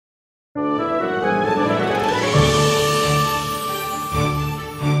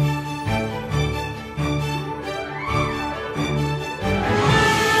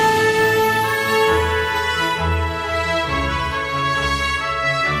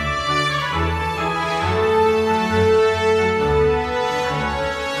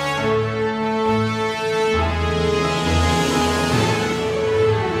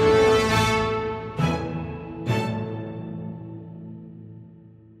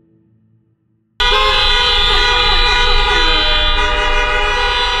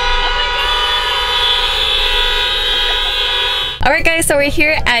Alright guys, so we're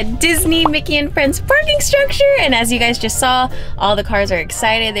here at Disney Mickey and Friends parking structure, and as you guys just saw, all the cars are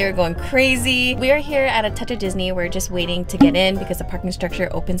excited. They were going crazy. We are here at a touch of Disney. We're just waiting to get in because the parking structure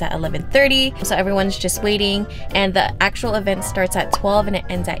opens at 11:30. So everyone's just waiting, and the actual event starts at 12 and it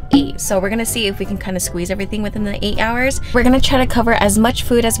ends at 8. So we're gonna see if we can kind of squeeze everything within the 8 hours. We're gonna try to cover as much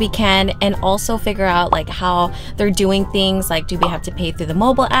food as we can and also figure out like how they're doing things. Like, do we have to pay through the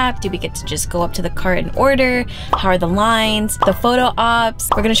mobile app? Do we get to just go up to the cart and order? How are the lines? The photo ops.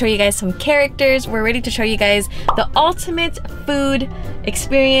 We're gonna show you guys some characters. We're ready to show you guys the ultimate food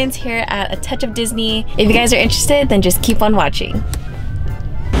experience here at a touch of Disney. If you guys are interested, then just keep on watching.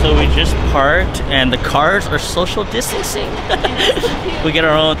 So we just parked and the cars are social distancing. We get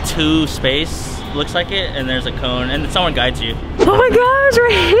our own 2 space, looks like it, and there's a cone and someone guides you. Oh my gosh, we're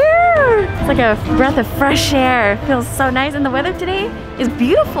here! It's like a breath of fresh air. It feels so nice, and the weather today is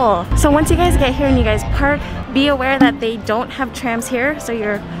beautiful. So once you guys get here and you guys park, be aware that they don't have trams here, so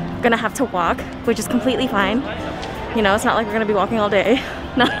you're gonna have to walk, which is completely fine. You know, it's not like we're gonna be walking all day.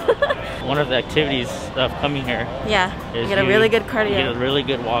 No. One of the activities of coming here, yeah, you get a really good cardio. You get a really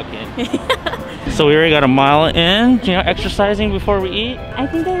good walk in. So we already got a mile in, you know, exercising before we eat. I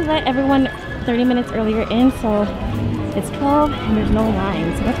think they let everyone 30 minutes earlier in, so it's 12 and there's no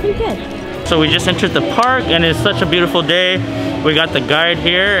line, so that's pretty good. So we just entered the park and it's such a beautiful day. We got the guide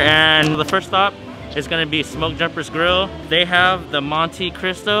here, and the first stop is gonna be Smoke Jumpers Grill. They have the Monte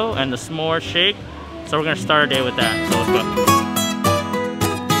Cristo and the s'more shake, so we're gonna start our day with that. So let's go.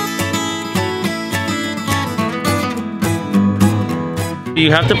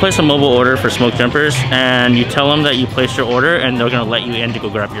 You have to place a mobile order for Smoke Jumpers, and you tell them that you placed your order and they're gonna let you in to go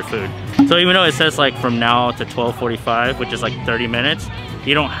grab your food. So even though it says like from now to 12:45, which is like 30 minutes,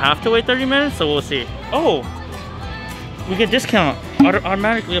 you don't have to wait 30 minutes, so we'll see. Oh, we get discount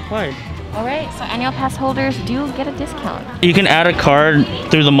automatically applied. Alright, so annual pass holders do get a discount. You can add a card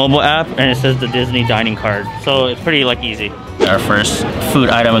through the mobile app and it says the Disney dining card. So it's pretty like easy. Our first food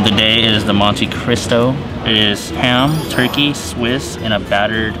item of the day is the Monte Cristo. It is ham, turkey, Swiss, and a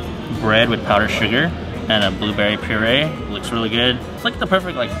battered bread with powdered sugar and a blueberry puree. It looks really good. It's like the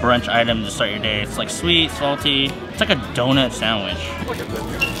perfect like brunch item to start your day. It's like sweet, salty. It's like a donut sandwich.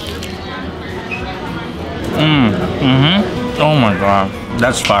 Oh my god,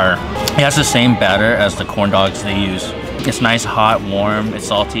 that's fire. It has the same batter as the corn dogs they use. It's nice, hot, warm, it's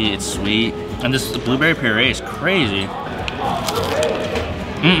salty, it's sweet. And this blueberry puree is crazy.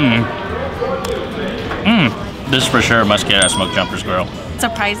 This is for sure a must get at Smoke Jumpers Grill.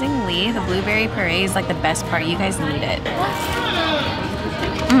 Surprisingly, the blueberry puree is like the best part. You guys need it.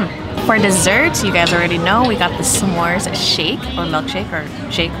 For dessert, you guys already know, we got the s'mores shake or milkshake or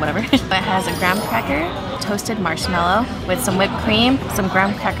shake, whatever. It has a graham cracker, toasted marshmallow with some whipped cream, some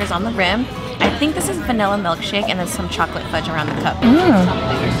graham crackers on the rim. I think this is vanilla milkshake, and then some chocolate fudge around the cup.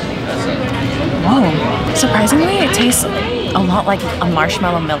 Whoa. Surprisingly, it tastes a lot like a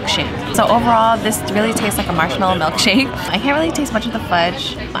marshmallow milkshake. So overall, this really tastes like a marshmallow milkshake. I can't really taste much of the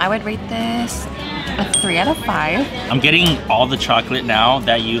fudge. I would rate this a 3 out of 5. I'm getting all the chocolate now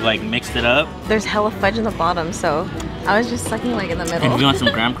that you like mixed it up. There's hella fudge in the bottom, so I was just sucking like in the middle. And if you want some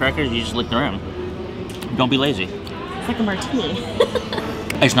graham crackers, you just lick the rim. Don't be lazy. It's like a martini.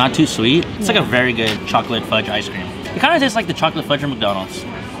 It's not too sweet. It's like a very good chocolate fudge ice cream. It kind of tastes like the chocolate fudge from McDonald's.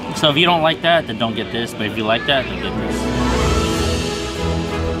 So if you don't like that, then don't get this. But if you like that, then get this.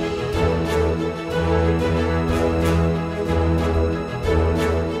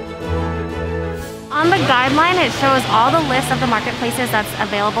 On the guideline, it shows all the list of the marketplaces that's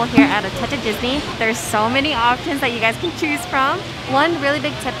available here at a touch of Disney. There's so many options that you guys can choose from. One really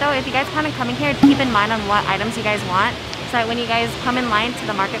big tip though, if you guys plan on coming here, keep in mind on what items you guys want, so that when you guys come in line to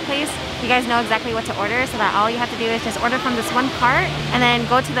the marketplace, you guys know exactly what to order, so that all you have to do is just order from this one cart and then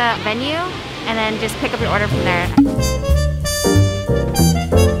go to the venue and then just pick up your order from there.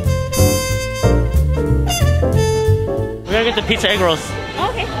 We gotta get the pizza egg rolls.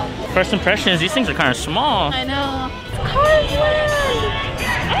 Okay. First impressions, these things are kind of small. I know.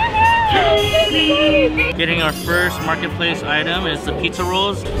 Getting our first marketplace item is the pizza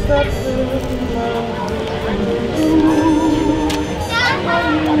rolls.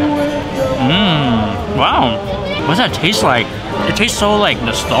 Wow. What does that taste like? It tastes so like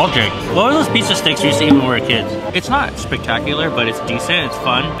nostalgic. What were those pizza sticks we used to eat when we were kids? It's not spectacular, but it's decent, it's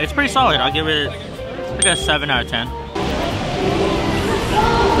fun. It's pretty solid. I'll give it like a 7 out of 10.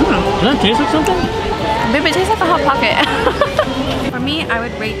 Does that taste like something? Maybe it tastes like a Hot Pocket. For me, I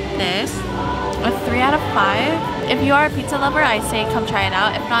would rate this a 3 out of 5. If you are a pizza lover, I say come try it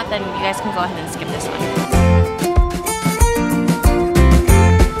out. If not, then you guys can go ahead and skip this one.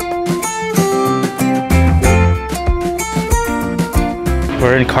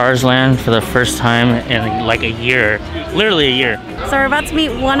 We're in Cars Land for the first time in like a year. Literally a year. So we're about to meet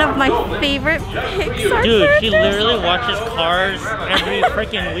one of my favorite Pixar Dude, characters. she literally watches Cars every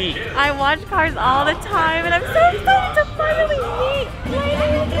freaking week. I watch Cars all the time and I'm so excited to finally meet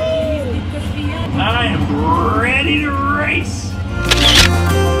Lightning McQueen. I am ready to race.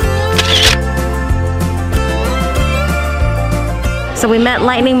 So we met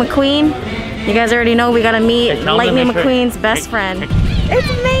Lightning McQueen. You guys already know we gotta meet Lightning McQueen's best friend. It's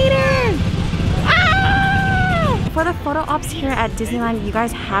Maiden! Ah! For the photo ops here at Disneyland, you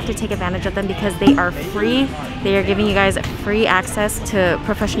guys have to take advantage of them because they are free. They are giving you guys free access to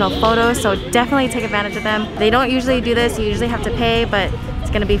professional photos, so definitely take advantage of them. They don't usually do this, you usually have to pay, but it's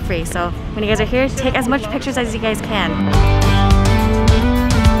gonna be free. So when you guys are here, take as much pictures as you guys can.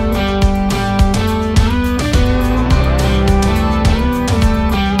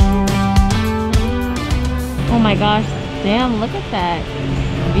 Oh my gosh, damn, look at that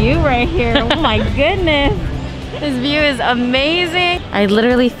view right here. Oh my goodness. This view is amazing. I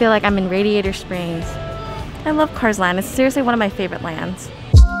literally feel like I'm in Radiator Springs. I love Cars Land. It's seriously one of my favorite lands.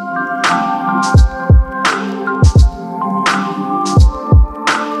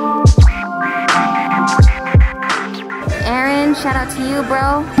 Aaron, shout out to you,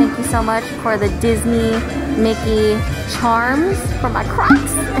 bro. Thank you so much for the Disney Mickey charms for my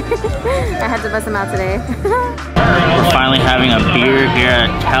Crocs. I had to bust them out today. We're finally having a beer here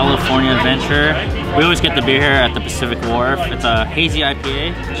at California Adventure. We always get the beer here at the Pacific Wharf. It's a hazy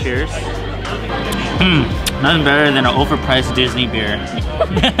IPA. Cheers. Nothing better than an overpriced Disney beer.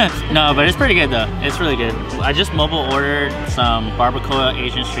 No, but it's pretty good though. It's really good. I just mobile ordered some barbacoa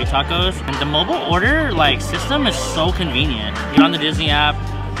Asian street tacos. And the mobile order system is so convenient. You get on the Disney app,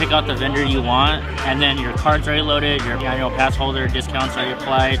 pick out the vendor you want, and then your card's already loaded, your annual pass holder discounts already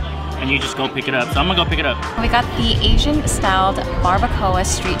applied, and you just go pick it up. So I'm gonna go pick it up. We got the Asian styled barbacoa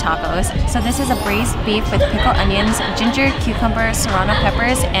street tacos. So this is a braised beef with pickled onions, ginger, cucumber, serrano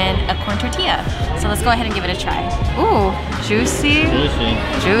peppers, and a corn tortilla. So let's go ahead and give it a try. Ooh, juicy. Juicy.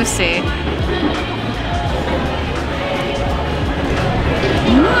 Juicy.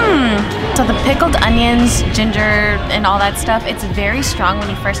 So the pickled onions, ginger, and all that stuff, it's very strong when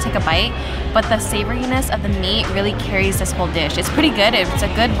you first take a bite, but the savoriness of the meat really carries this whole dish. It's pretty good. It's a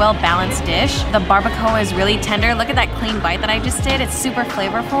good, well-balanced dish. The barbacoa is really tender. Look at that clean bite that I just did. It's super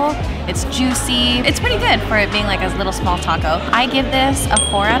flavorful. It's juicy. It's pretty good for it being like a little small taco. I give this a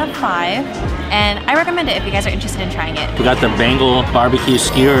 4 out of 5, and I recommend it if you guys are interested in trying it. We got the Bengal barbecue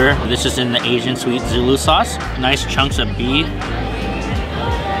skewer. This is in the Asian sweet Zulu sauce. Nice chunks of beef.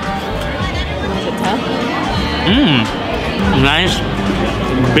 Nice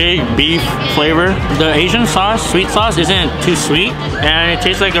big beef flavor. The Asian sauce, sweet sauce, isn't too sweet, and it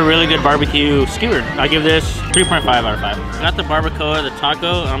tastes like a really good barbecue skewer. I give this 3.5 out of 5. Got the barbacoa, the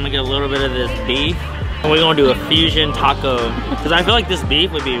taco. I'm gonna get a little bit of this beef. We're gonna do a fusion taco because I feel like this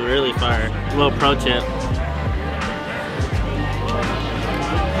beef would be really fire. A little pro tip.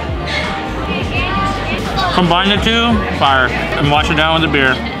 Combine the two, fire, and wash it down with the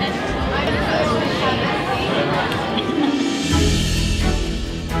beer.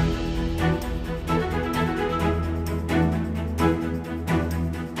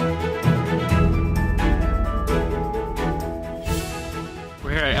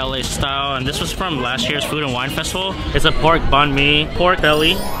 LA style, and this was from last year's Food and Wine Festival. It's a pork banh mi, pork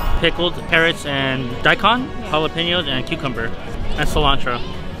belly, pickled carrots and daikon, jalapenos, and cucumber, and cilantro.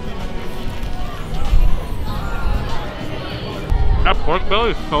 That pork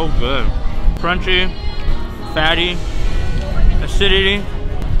belly is so good. Crunchy, fatty, acidity,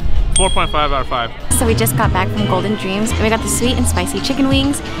 4.5 out of 5. So we just got back from Golden Dreams, and we got the sweet and spicy chicken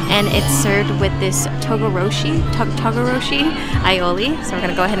wings, and it's served with this togoroshi aioli. So we're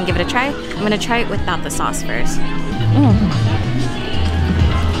gonna go ahead and give it a try. I'm gonna try it without the sauce first.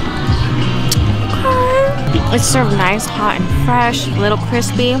 It's served nice, hot and fresh, a little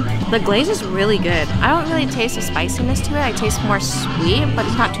crispy. The glaze is really good. I don't really taste the spiciness to it. I taste more sweet, but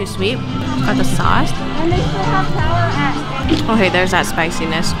it's not too sweet. Got the sauce. And they still have sour at. Okay, there's that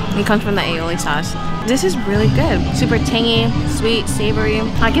spiciness. It comes from the aioli sauce. This is really good. Super tangy, sweet, savory.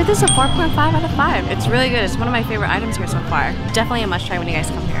 I give this a 4.5 out of 5. It's really good. It's one of my favorite items here so far. Definitely a must try when you guys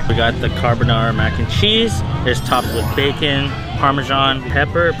come here. We got the carbonara mac and cheese. It's topped with bacon, parmesan,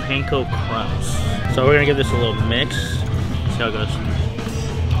 pepper, panko crumbs. So we're gonna give this a little mix. See how it goes.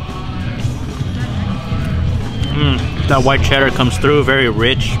 That white cheddar comes through, very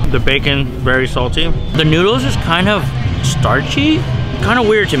rich. The bacon, very salty. The noodles is kind of starchy. Kind of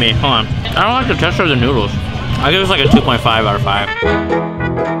weird to me. Hold on. I don't like the texture of the noodles. I give this like a 2.5 out of 5.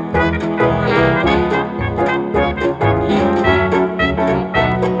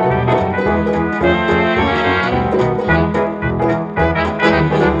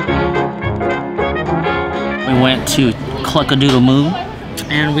 went to Cluck-a-Doodle Moo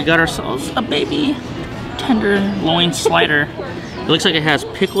and we got ourselves a baby tenderloin slider. It looks like it has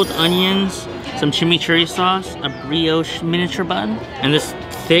pickled onions, some chimichurri sauce, a brioche miniature bun, and this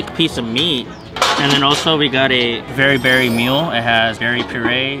thick piece of meat. And then also we got a very berry meal. It has berry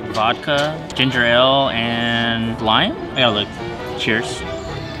puree, vodka, ginger ale, and lime. I gotta look. Cheers.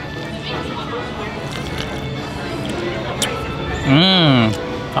 Mmm.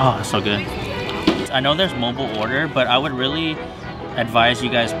 Oh, it's so good. I know there's mobile order, but I would really advise you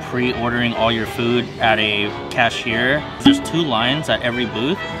guys pre-ordering all your food at a cashier. There's 2 lines at every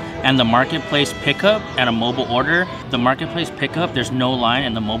booth, and the marketplace pickup and a mobile order. The marketplace pickup, there's no line,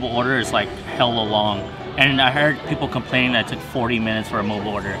 and the mobile order is like hella long. And I heard people complaining that it took 40 minutes for a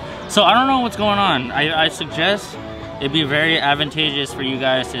mobile order. So I don't know what's going on. I suggest it'd be very advantageous for you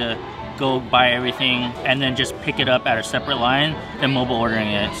guys to go buy everything and then just pick it up at a separate line than mobile ordering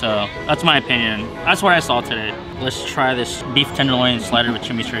it. So that's my opinion. That's what I saw today. Let's try this beef tenderloin slider with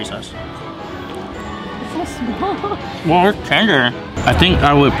chimichurri sauce. It's so small. Well, it's tender. I think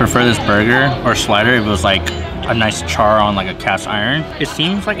I would prefer this burger or slider if it was like a nice char on like a cast iron. It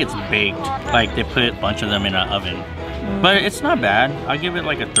seems like it's baked, like they put a bunch of them in an oven. But it's not bad. I'll give it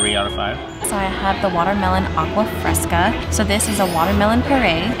like a 3 out of 5. So I have the watermelon aqua fresca. So this is a watermelon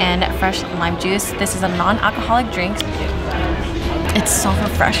puree and fresh lime juice. This is a non-alcoholic drink. It's so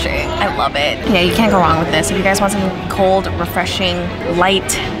refreshing. I love it. Yeah, you can't go wrong with this. If you guys want something cold, refreshing,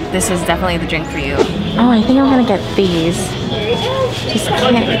 light, this is definitely the drink for you. Oh, I think I'm gonna get these. Just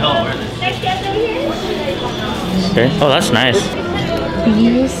can't. Okay. Oh, that's nice.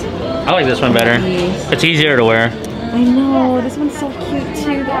 These? I like this one better. It's easier to wear. I know, this one's so cute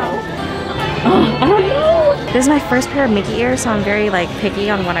too though. Oh, I don't know. This is my first pair of Mickey ears, so I'm very like picky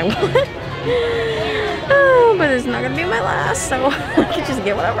on what I want. Oh, but it's not gonna be my last, so I can just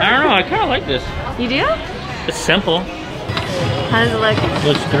get whatever. I don't know, I kind of like this. You do? It's simple. How does it look?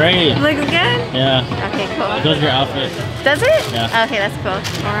 Looks great. Looks good? Yeah. Okay, cool. It goes with your outfit. Does it? Yeah. Okay, that's cool.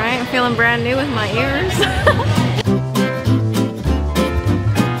 All right, I'm feeling brand new with my ears.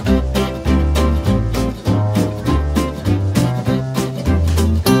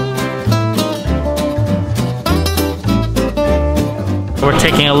 We're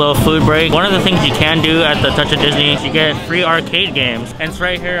taking a little food break. One of the things you can do at the Touch of Disney is you get free arcade games. And it's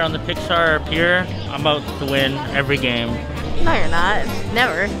right here on the Pixar Pier. I'm about to win every game. No, you're not.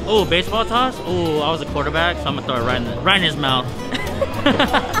 Never. Oh, baseball toss? Oh, I was a quarterback, so I'm gonna throw it right in his mouth.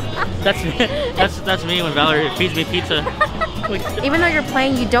 that's me when Valerie feeds me pizza. Even though you're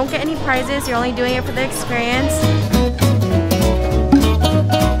playing, you don't get any prizes. You're only doing it for the experience.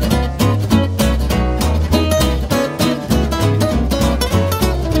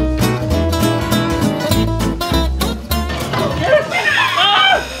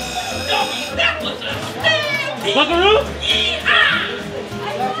 Buckaroo?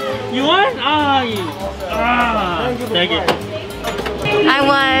 You won? Thank you. I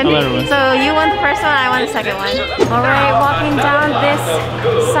won. So you won the first one, I won the second one. Alright, walking down this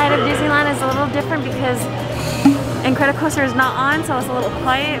side of Disneyland is a little different because Incredicoaster is not on, so it's a little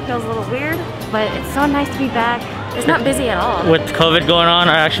quiet. It feels a little weird, but it's so nice to be back. It's not busy at all. With COVID going on,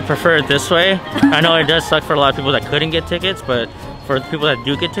 I actually prefer it this way. I know it does suck for a lot of people that couldn't get tickets, but for the people that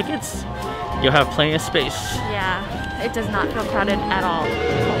do get tickets, you'll have plenty of space. Yeah, it does not feel crowded at all.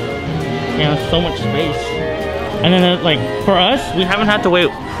 Yeah, so much space. And then like for us, we haven't had to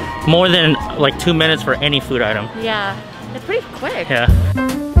wait more than like 2 minutes for any food item. Yeah, it's pretty quick. Yeah.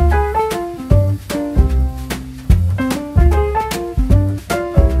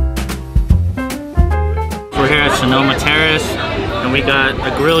 We're here at Sonoma Terrace, and we got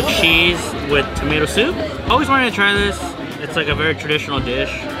a grilled cheese with tomato soup. Always wanted to try this. It's like a very traditional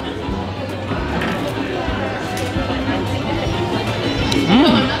dish.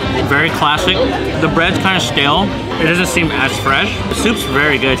 Very classic. The bread's kind of stale. It doesn't seem as fresh. The soup's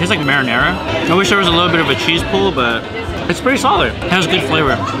very good. It tastes like marinara. I wish there was a little bit of a cheese pool, but it's pretty solid. It has good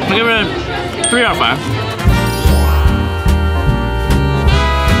flavor. I'll give it a 3 out of 5.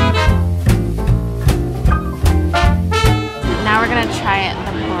 Now we're gonna try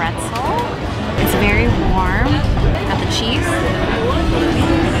the pretzel. It's very warm. Got the cheese.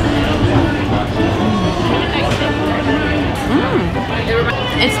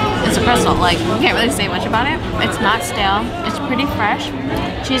 It's a pretzel. Like, you can't really say much about it. It's not stale. It's pretty fresh.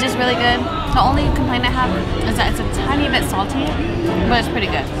 Cheese is really good. The only complaint I have is that it's a tiny bit salty, but it's pretty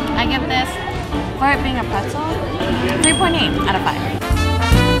good. I give this, for it being a pretzel, 3.8 out of 5.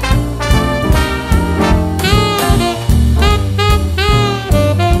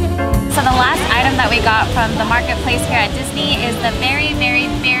 So the last item that we got from the marketplace here at Disney is the very, very,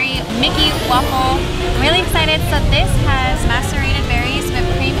 very Mickey waffle. I'm really excited. So this has macerated berries,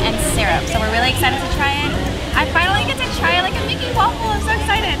 whipped cream, and syrup. So we're really excited to try it. I finally get to try like a Mickey waffle. I'm so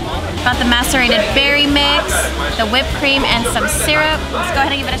excited. Got the macerated berry mix, the whipped cream, and some syrup. Let's go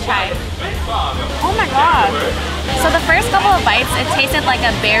ahead and give it a try. Oh my god. So the first couple of bites, it tasted like a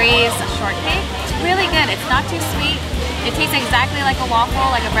berries shortcake. It's really good. It's not too sweet. It tastes exactly like a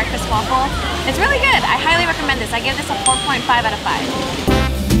waffle, like a breakfast waffle. It's really good. I highly recommend this. I give this a 4.5 out of 5.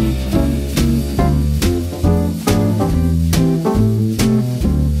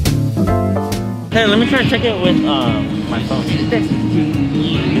 Hey, let me try to check it with my phone.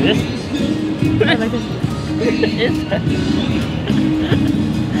 This? I like this.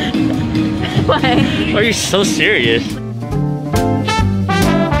 Why? Why are you so serious?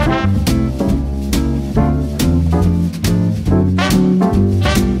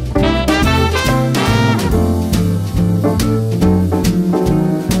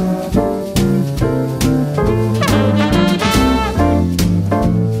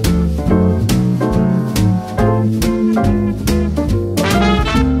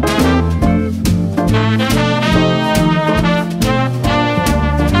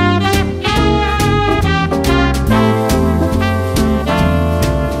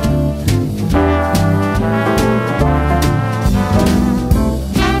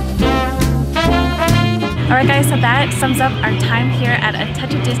 Alright guys, so that sums up our time here at A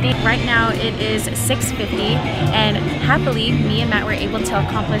Touch of Disney. Right now it is 6:50 and happily me and Matt were able to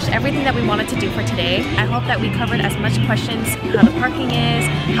accomplish everything that we wanted to do for today. I hope that we covered as much questions, how the parking is,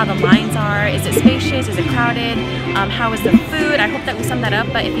 how the lines are, is it spacious, is it crowded, how is the food. I hope that we summed that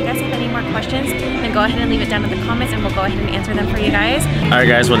up, but if you guys have any more questions, then go ahead and leave it down in the comments and we'll go ahead and answer them for you guys. Alright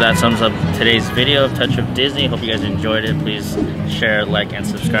guys, well that sums up today's video of Touch of Disney. Hope you guys enjoyed it. Please share, like, and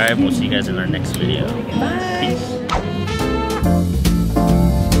subscribe. We'll see you guys in our next video. Bye. Peace.